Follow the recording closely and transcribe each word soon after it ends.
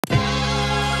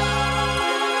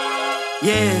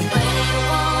Yeah.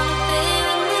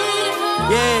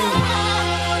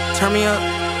 Yeah. Turn me up.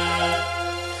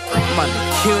 I'm about to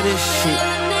kill this shit.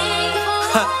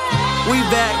 We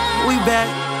back.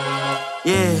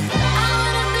 Yeah.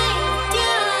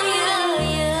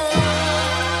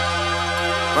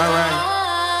 Right.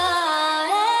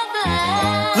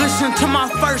 Listen to my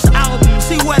first album,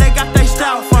 see where they got their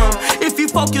style from. If you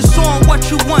focus on what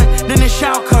you want, then it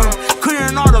shall come.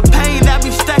 Clearing all the pain that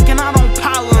be stacking, I don't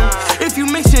pile them. If you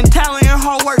mixing talent and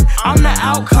hard work, I'm the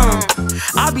outcome.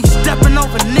 I be stepping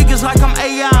over niggas like I'm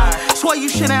AI. Swear you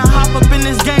shouldn't hop up in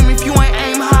this game if you ain't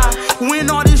aim high. When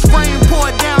all this rain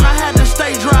poured down, I had to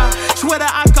stay dry. Swear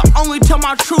that I could only tell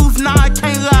my truth, nah, I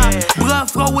can't lie. Blood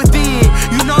flow within,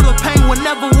 you know the pain will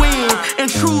never win. And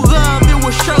true love, it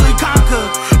will surely conquer.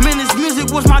 Man, this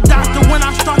music was my doctor when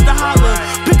I start to holler.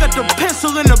 Pick up the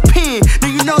pencil and the pen,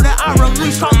 then you know that I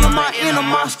release all of my inner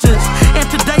monsters. And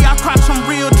today I cry some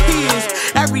real tears.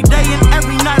 Every day and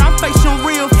every night I'm facing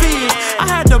real fears. I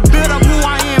had to build up who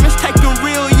I am, it's taking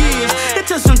real years. It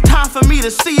took some time for me to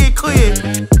see it clear.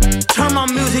 Turn my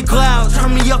music loud,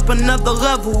 turn me up another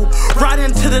level. Right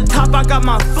into the top, I got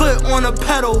my foot on the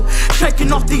pedal.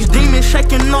 Shaking off these demons,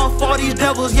 shaking off all these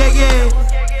devils, yeah.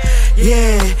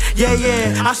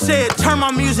 I said turn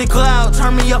my music loud,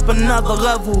 turn me up another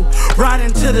level. Right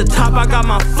into the top, I got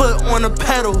my foot on the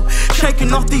pedal.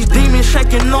 Shaking off these demons,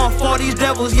 shaking off all these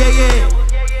devils, yeah.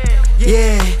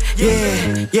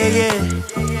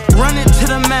 Running to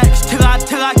the max till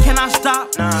I cannot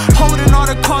stop. Holding all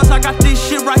the cards, I got this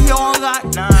shit right here on lock.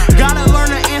 Gotta learn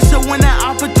to answer when that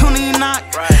opportunity knock.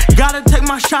 Gotta take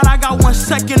my shot, I got 1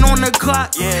 second on the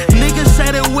clock. Niggas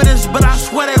say they with us, but I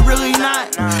swear they really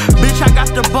not. Bitch, I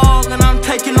got the ball and I'm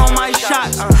taking all my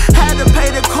shots. Had to pay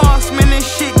the cost, man, this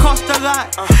shit cost a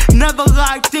lot. Never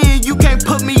locked in, you can't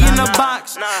put me in a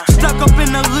box. Stuck up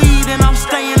in the lead and I'm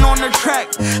staying on the track.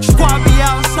 Squad be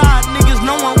outside, niggas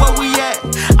knowing where we at.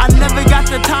 I never got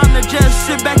the time to just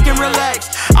sit back and relax.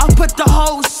 I put the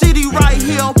whole city right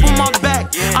here up on my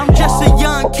back. I'm just a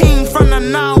young king from the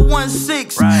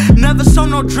 916. Never sold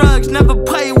no drugs, never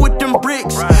played with them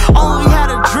bricks. Only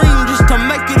had a dream just to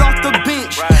make it off the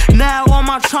bench. Now all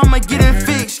my trauma getting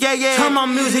fixed, yeah. Turn my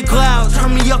music loud,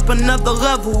 turn me up another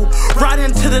level. Right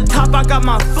into the top, I got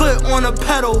my foot on the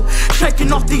pedal.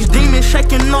 Shaking off these demons,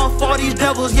 shaking off all these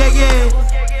devils, yeah.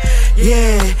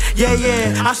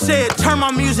 I said turn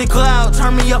my music loud,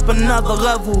 turn me up another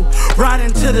level. Right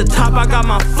into the top, I got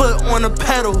my foot on the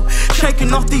pedal.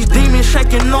 Shaking off these demons,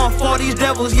 shaking off all these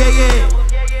devils, yeah.